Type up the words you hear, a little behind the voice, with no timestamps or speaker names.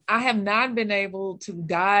I have not been able to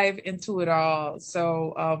dive into it all.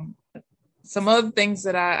 So some other things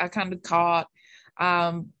that I kind of caught.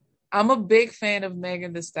 I'm a big fan of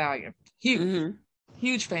Megan Thee Stallion.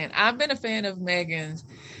 Huge fan. I've been a fan of Megan's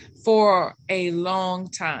for a long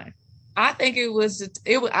time. I think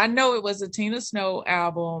I know it was a Tina Snow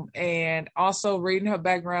album, and also reading her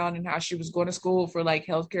background and how she was going to school for like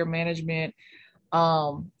healthcare management.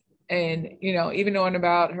 And, you know, even knowing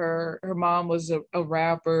about her mom was a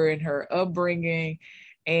rapper and her upbringing.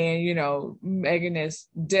 And, you know, Megan is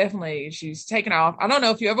definitely, she's taken off. I don't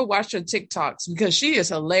know if you ever watched her TikToks, because she is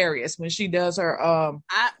hilarious when she does her.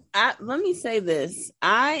 Let me say this.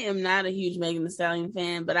 I am not a huge Megan Thee Stallion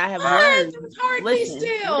fan, but I have learned.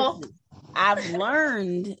 Listen, I've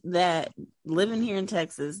learned that living here in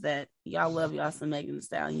Texas, that y'all love y'all some Megan Thee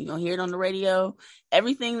Stallion. You're gonna hear it on the radio.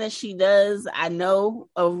 Everything that she does, I know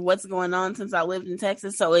of what's going on since I lived in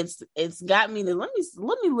Texas. So it's got me to let me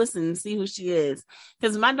listen and see who she is.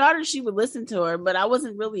 Because my daughter, she would listen to her, but I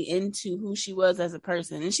wasn't really into who she was as a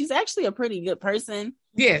person. And she's actually a pretty good person.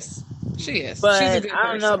 Yes, she is. But she's a good I don't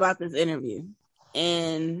person. know about this interview.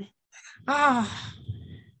 And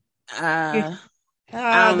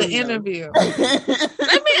the interview.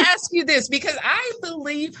 Let me ask you this, because I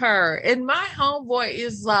believe her, and my homeboy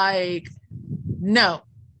is like, no.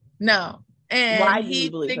 And why do you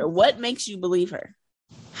believe her? What makes you believe her?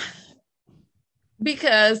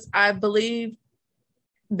 Because I believe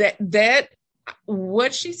that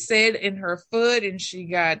what she said in her foot, and she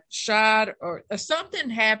got shot, or something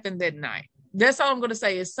happened that night. That's all I'm going to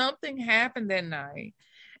say, is something happened that night.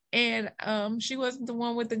 And she wasn't the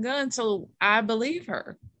one with the gun, so I believe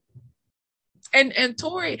her. And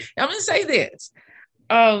Tory, I'm gonna say this.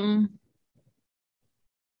 I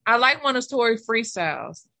like one of Tory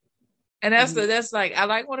freestyles. And that's like, I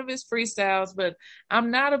like one of his freestyles, but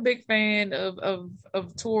I'm not a big fan of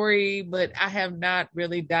Tory, but I have not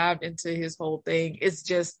really dived into his whole thing. It's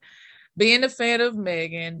just being a fan of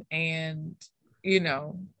Megan, and you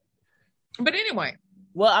know. But anyway.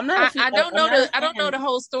 Well, I'm not. I don't know the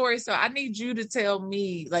whole story, so I need you to tell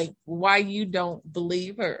me like why you don't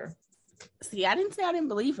believe her. See, I didn't say I didn't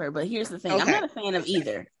believe her, but here's the thing: okay. I'm not a fan of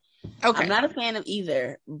either. Okay, I'm not a fan of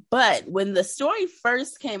either. But when the story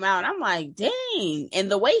first came out, I'm like, dang!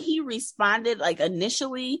 And the way he responded, like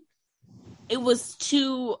initially, it was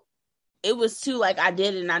too like, I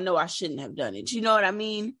did it and I know I shouldn't have done it. You know what I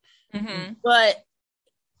mean? Mm-hmm. But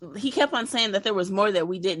he kept on saying that there was more that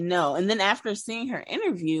we didn't know. And then after seeing her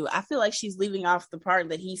interview, I feel like she's leaving off the part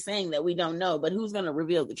that he's saying that we don't know, but who's going to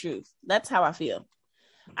reveal the truth? That's how I feel.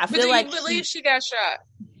 I feel like you believe she got shot?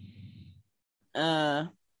 I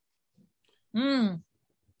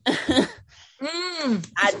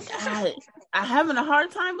having a hard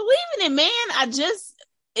time believing it, man.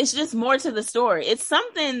 It's just more to the story. It's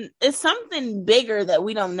something bigger that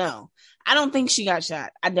we don't know. I don't think she got shot.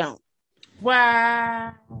 I don't.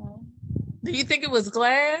 Wow. Do you think it was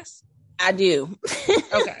glass? I do.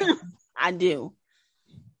 Okay. I do.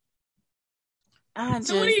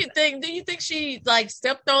 So what do you think? Do you think she like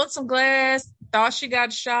stepped on some glass, thought she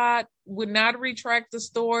got shot, would not retract the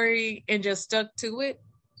story, and just stuck to it?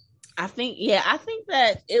 I think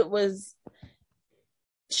that it was,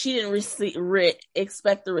 she didn't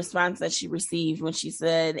expect the response that she received when she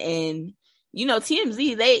said, and you know,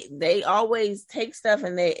 TMZ, they always take stuff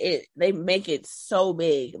and they make it so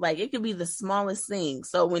big. Like, it could be the smallest thing.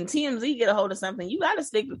 So when TMZ get a hold of something, you got to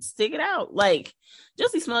stick it out. Like,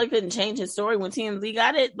 Jussie Smollett couldn't change his story when TMZ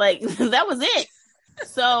got it. Like, that was it.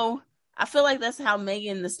 So I feel like that's how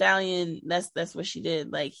Megan Thee Stallion, that's what she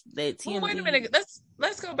did. Like, the TMZ. Well, wait a minute.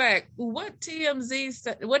 Let's go back. What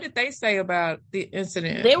did they say about the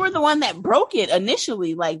incident? They were the one that broke it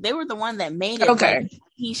initially. Like, they were the one that made it. Okay. Like,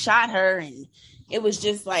 he shot her, and it was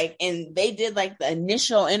just like, and they did like the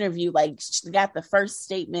initial interview, like she got the first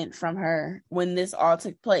statement from her when this all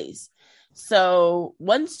took place. So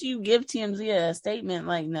once you give TMZ a statement,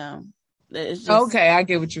 like, no, it's just, okay, I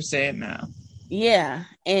get what you're saying now. Yeah.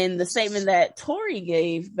 And the statement that Tory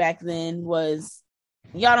gave back then was,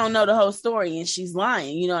 y'all don't know the whole story and she's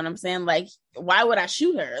lying. You know what I'm saying? Like, why would I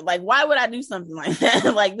shoot her? Like, why would I do something like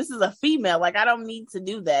that? Like, this is a female. Like, I don't need to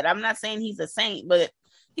do that. I'm not saying he's a saint, but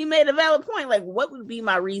he made a valid point. Like, what would be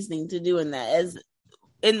my reasoning to doing that?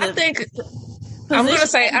 I think I'm going to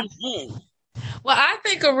say, I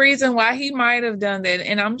think a reason why he might have done that,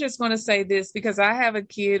 and I'm just going to say this because I have a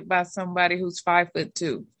kid by somebody who's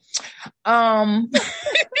 5'2". I'm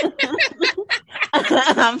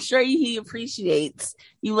sure he appreciates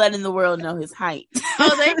you letting the world know his height.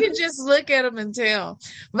 Oh, they can just look at him and tell.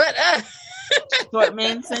 But Short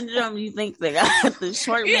man syndrome. You think they got the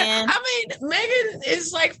short man? I mean, Megan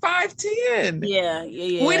is like 5'10". Yeah.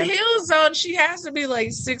 With heels on, she has to be like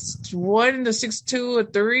 6'1" to 6'2" or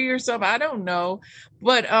 3 or something. I don't know,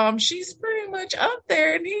 but she's pretty much up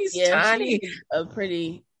there, and he's tiny. She's a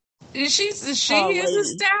pretty. She is a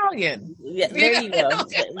stallion. Yeah, there you go.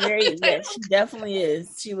 She definitely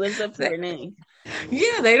is. She lives up to her name.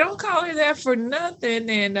 Yeah, they don't call her that for nothing.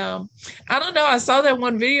 And I don't know. I saw that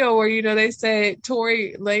one video where, they said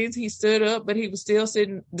Tory Lanez, he stood up, but he was still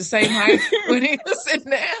sitting the same height when he was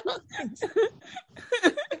sitting down.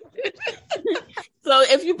 So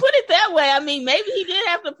if you put it that way, I mean, maybe he did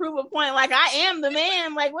have to prove a point. Like, I am the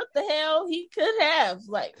man. Like, what the hell? He could have.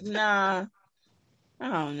 Like, nah. I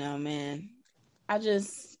don't know, man.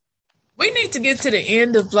 We need to get to the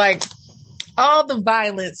end of, like, all the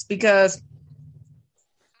violence, because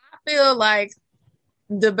I feel like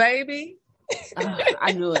DaBaby.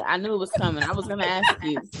 I knew it. I knew it was coming. I was going to ask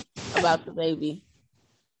you about DaBaby.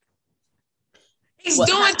 He's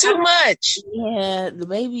doing too much. Yeah,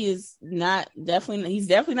 DaBaby is he's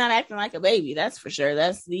definitely not acting like a baby. That's for sure.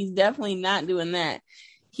 He's definitely not doing that.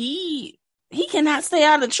 He cannot stay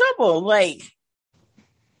out of trouble. Like,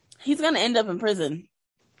 he's going to end up in prison.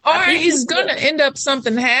 Or he's going to end up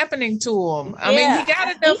something happening to him. I mean, he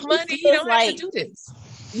got enough money. He don't have to do this.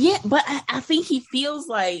 Yeah, but I think he feels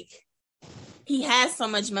like he has so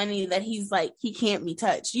much money that he's like, he can't be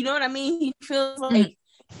touched. You know what I mean? He feels like,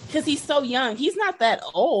 because he's so young, he's not that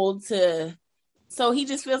old so he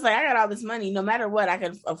just feels like, I got all this money. No matter what, I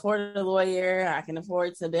can afford a lawyer. I can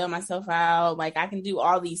afford to bail myself out. Like, I can do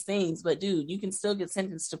all these things. But, dude, you can still get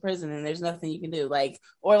sentenced to prison and there's nothing you can do. Like,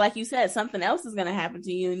 or like you said, something else is going to happen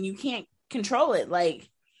to you and you can't control it. Like,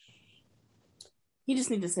 he just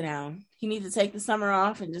needs to sit down. He needs to take the summer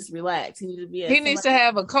off and just relax. He needs to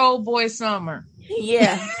have a cold boy summer.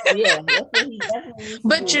 Yeah. That's what he definitely needs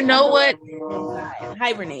but to you know what?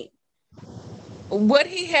 Hibernate. What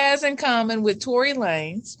he has in common with Tory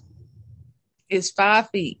Lanez is 5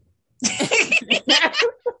 feet.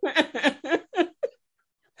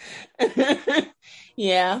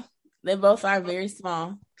 Yeah, they both are very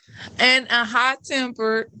small. And a hot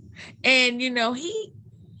tempered. And,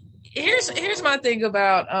 here's my thing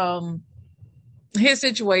about his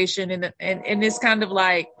situation. And it's kind of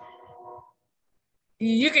like,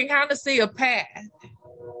 you can kind of see a path.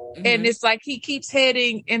 Mm-hmm. And it's like he keeps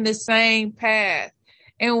heading in the same path.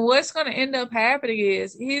 And what's going to end up happening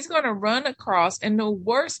is he's going to run across, and the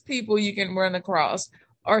worst people you can run across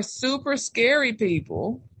are super scary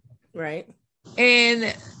people. Right.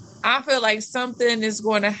 And I feel like something is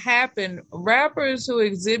going to happen. Rappers who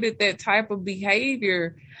exhibit that type of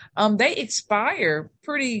behavior, they expire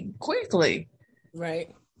pretty quickly.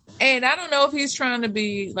 Right. And I don't know if he's trying to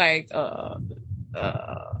be like a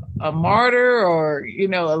martyr or,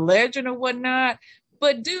 a legend or whatnot.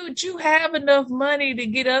 But, dude, you have enough money to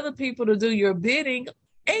get other people to do your bidding,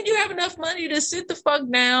 and you have enough money to sit the fuck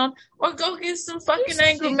down or go get some fucking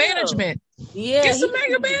anger management. Yeah. Get some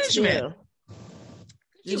anger management.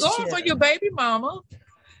 You go off on your baby mama.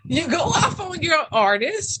 You go off on your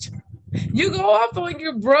artist. You go off on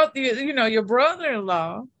your brother, your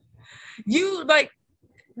brother-in-law. You, like,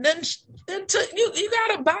 then you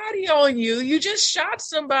got a body on you. You just shot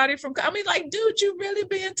somebody dude, you really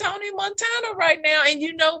being Tony Montana right now. And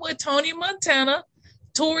you know what Tony Montana,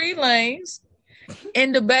 Tory Lanez,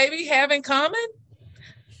 and DaBaby have in common?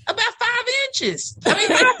 About 5 inches. 5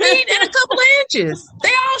 feet and a couple of inches. They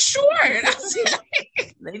all short.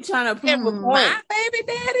 They trying to prove a point. My baby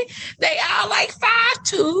daddy, they all like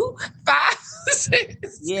 5'2",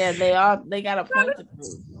 5'6". Yeah, they got a point to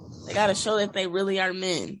prove. They gotta show that they really are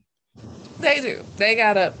men. They do. They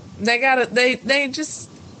gotta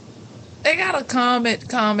calm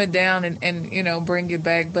it down and bring it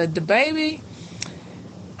back. But DaBaby,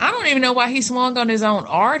 I don't even know why he swung on his own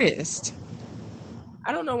artist.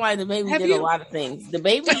 I don't know why DaBaby did a lot of things.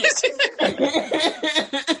 DaBaby.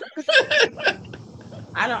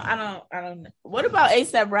 I don't know. What about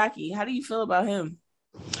A$AP Rocky? How do you feel about him?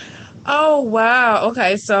 Oh wow.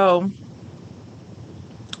 Okay, so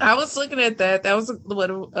I was looking at that. That was a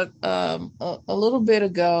little bit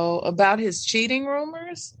ago about his cheating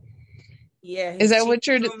rumors. Yeah, is that what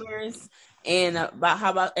you're? Rumors and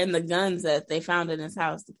and the guns that they found in his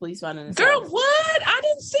house. The police found in his house. Girl, what? I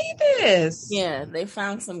didn't see this. Yeah, they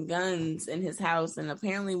found some guns in his house, and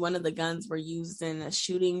apparently one of the guns were used in a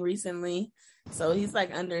shooting recently. So he's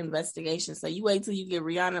like under investigation. So you wait till you get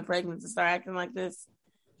Rihanna pregnant to start acting like this.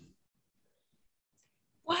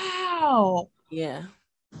 Wow. Yeah.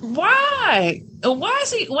 Why?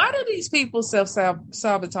 Why do these people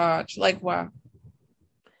self-sabotage? Like, why?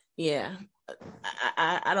 Yeah.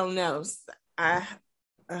 I don't know.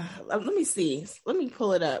 Let me see. Let me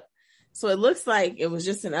pull it up. So it looks like it was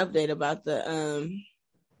just an update about the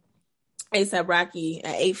ASAP Rocky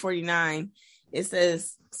at 8:49. It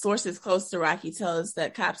says sources close to Rocky tell us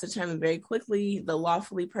that cops determined very quickly the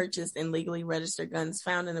lawfully purchased and legally registered guns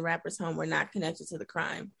found in the rapper's home were not connected to the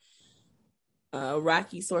crime.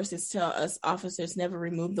 Rocky sources tell us officers never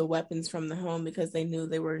removed the weapons from the home because they knew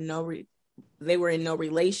they were in no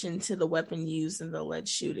relation to the weapon used in the alleged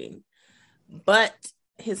shooting. But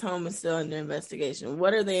his home is still under investigation.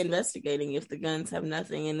 What are they investigating if the guns have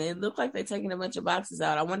nothing? And they look like they're taking a bunch of boxes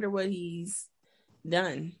out. I wonder what he's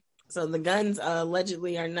done. So the guns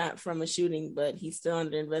allegedly are not from a shooting, but he's still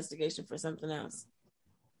under investigation for something else.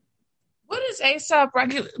 What is A$AP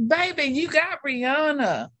Rocky? Baby, you got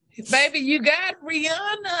Rihanna. Baby, you got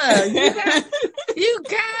Rihanna. You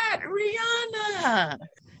got Rihanna.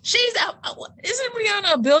 Isn't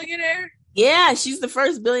Rihanna a billionaire? Yeah, she's the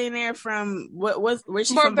first billionaire from where's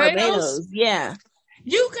she from? Barbados. Yeah.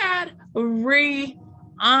 You got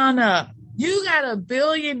Rihanna. You got a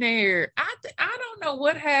billionaire. I don't know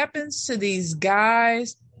what happens to these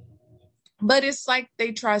guys, but it's like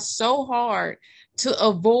they try so hard to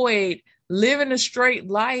avoid living a straight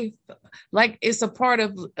life. Like it's a part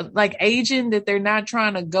of like aging that they're not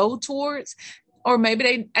trying to go towards. Or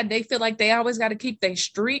maybe they feel like they always got to keep their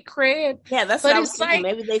street cred. Yeah, that's what I was thinking.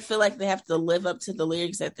 Maybe they feel like they have to live up to the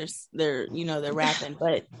lyrics that they're rapping.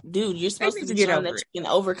 But dude, you're supposed to be showing that you can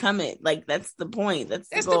overcome it. Like that's the point. That's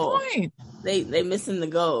the goal. The point. They missing the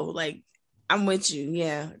goal. Like I'm with you,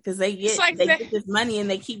 yeah, because they get this money and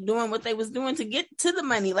they keep doing what they was doing to get to the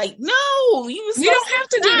money. Like no, you don't have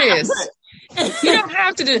to do this. You don't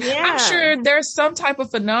have to do. Yeah. I'm sure there's some type of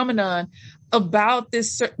phenomenon about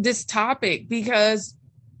this topic, because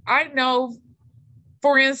I know,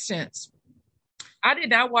 for instance, I did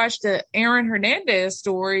not watch the Aaron Hernandez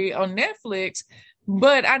story on Netflix,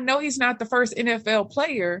 but I know he's not the first NFL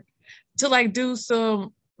player to like do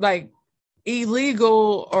some like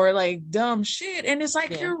illegal or like dumb shit. And it's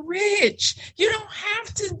like, you're rich. You don't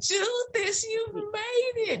have to do this. You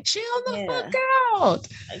made it. Chill the fuck out.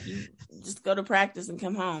 Like you just go to practice and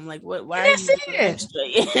come home. Like what? Why are you doing extra?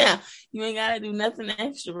 Yeah, you ain't gotta do nothing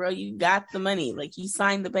extra, bro. You got the money. Like you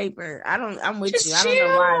signed the paper. I'm with you. I don't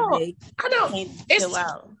know why they can't chill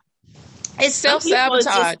out. It's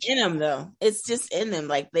self-sabotage. It's in them though. It's just in them.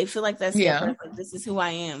 Like they feel like that's like, this is who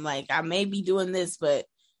I am. Like I may be doing this, but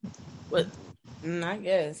what? I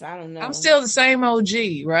guess I don't know. I'm still the same OG,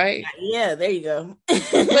 right? Yeah, there you go.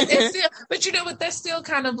 but you know what? That's still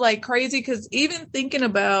kind of like crazy, because even thinking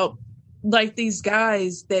about like these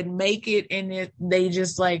guys that make it and they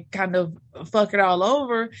just like kind of fuck it all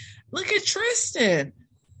over. Look at Tristan.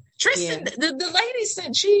 The lady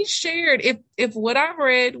said, she shared, if what I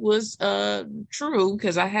read was true,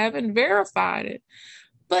 because I haven't verified it,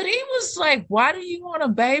 but he was like, why do you want a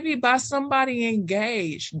baby by somebody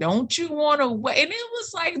engaged? Don't you want to wait? And it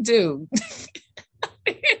was like, dude.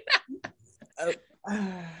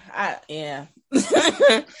 Yeah.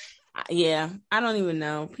 Yeah, I don't even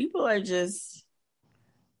know. People are just...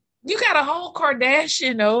 You got a whole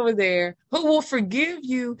Kardashian over there who will forgive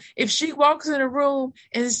you if she walks in a room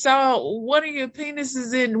and saw one of your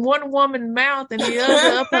penises in one woman's mouth and the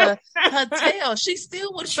other up her tail. She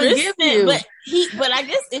still would forgive you. But I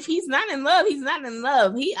guess if he's not in love, he's not in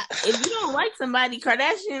love. If you don't like somebody,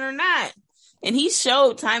 Kardashian or not, and he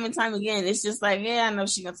showed time and time again, it's just like, yeah, I know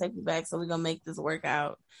she's gonna take me back, so we're gonna make this work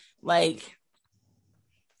out. Like,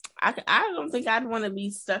 I don't think I'd want to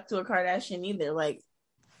be stuck to a Kardashian either. Like,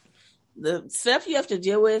 the stuff you have to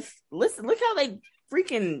deal with. Listen, look how they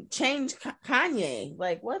freaking changed Kanye.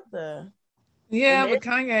 Like, what the? Yeah, but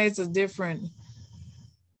Kanye is a different.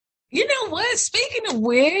 You know what? Speaking of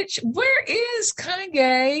which, where is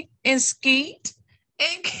Kanye and Skeet?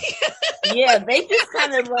 Yeah, they just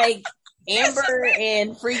kind of like Amber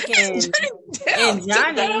and freaking and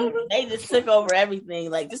Johnny. They just took over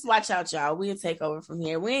everything. Like, just watch out, y'all. We'll take over from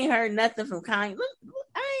here. We ain't heard nothing from Kanye.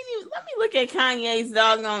 Let me look at Kanye's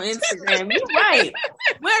dog on Instagram. You're right.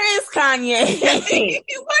 Where is Kanye? He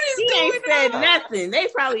ain't said nothing. They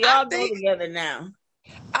probably all go together now.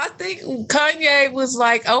 I think Kanye was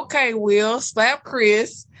like, okay, Will, slap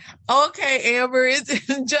Chris. Okay, Amber, it's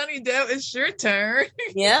Johnny Depp, it's your turn.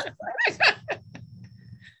 Yep.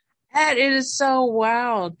 That it is so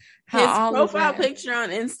wild. His profile picture on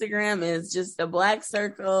Instagram is just a black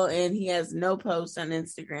circle, and he has no post on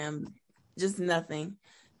Instagram. Just nothing.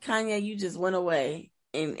 Kanye, you just went away.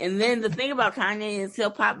 And then the thing about Kanye is he'll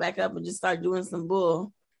pop back up and just start doing some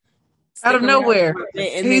bull. Out of nowhere.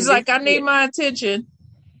 And he's like, I need my attention.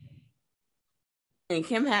 And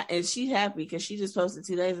and she's happy because she just posted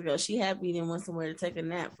 2 days ago. She happy and went somewhere to take a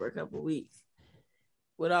nap for a couple of weeks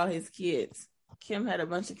with all his kids. Kim had a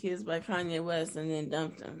bunch of kids by Kanye West and then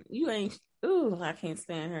dumped them. You ain't. Ooh, I can't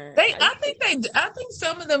stand her. I think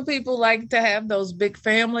some of them people like to have those big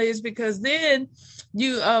families because then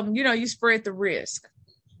you spread the risk.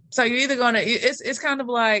 So you're either gonna. It's kind of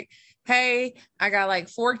like, hey, I got like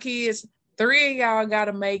 4 kids. 3 of y'all got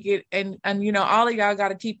to make it, and all of y'all got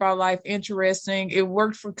to keep our life interesting. It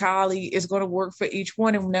worked for Kylie. It's going to work for each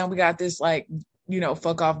one, and now we got this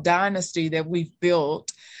fuck off dynasty that we've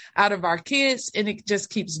built out of our kids, and it just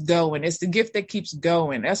keeps going. It's the gift that keeps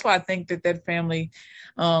going. That's why I think that family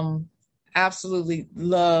absolutely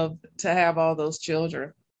love to have all those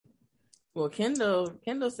children. Well, Kendall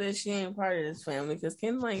says she ain't part of this family because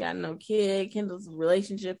Kendall ain't got no kid. Kendall's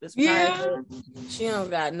relationship is private. She don't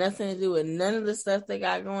got nothing to do with none of the stuff they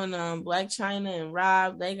got going on. Black China and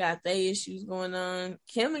Rob, they got their issues going on.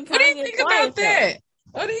 Kim and Kanye. What do you think about that?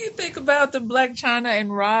 What do you think about the Black China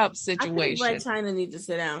and Rob situation? I think Black China need to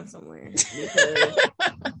sit down somewhere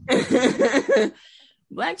because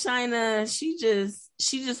Black China, she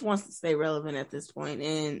just wants to stay relevant at this point.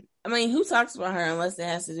 And I mean, who talks about her unless it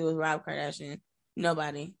has to do with Rob Kardashian?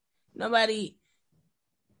 Nobody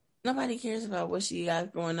cares about what she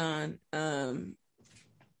got going on.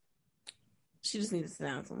 She just needs to sit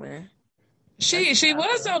down somewhere. She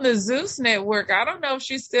was on the Zeus network. I don't know if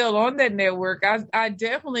she's still on that network. I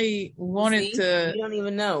definitely wanted to. You don't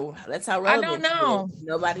even know. That's how relevant. I don't know.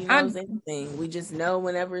 Nobody knows anything. We just know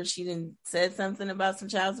whenever she said something about some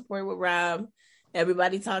child support with Rob,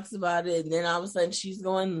 everybody talks about it, and then all of a sudden she's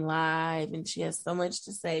going live, and she has so much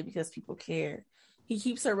to say because people care. He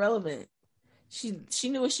keeps her relevant. She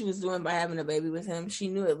knew what she was doing by having a baby with him. She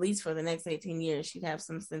knew at least for the next 18 years she'd have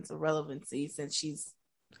some sense of relevancy since she's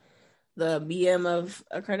the BM of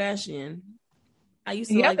a Kardashian. I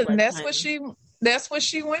used to like and that's what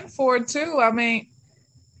she went for too. I mean,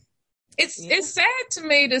 it's sad to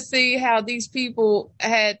me to see how these people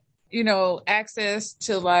had, access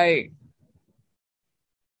to like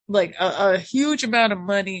a huge amount of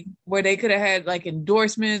money where they could have had like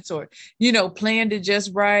endorsements or, planned it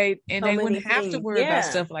just right. And they wouldn't have to worry about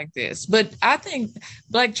stuff like this. But I think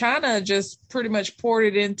Black China just pretty much poured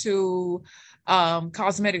it into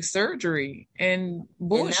cosmetic surgery and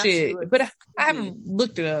bullshit. But I haven't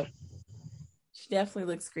looked it up. She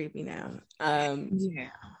definitely looks creepy now. Yeah.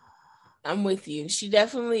 I'm with you. She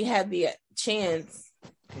definitely had the chance.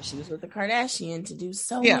 She was with the Kardashian to do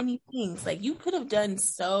so many things. Like, you could have done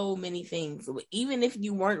so many things. Even if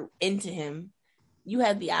you weren't into him, you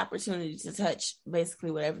had the opportunity to touch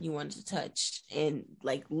basically whatever you wanted to touch and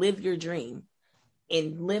like live your dream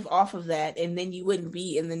and live off of that. And then you wouldn't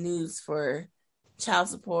be in the news for child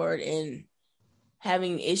support and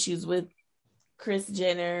having issues with Kris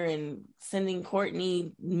Jenner and sending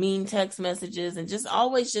Kourtney mean text messages and just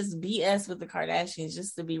always just BS with the Kardashians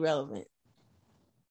just to be relevant.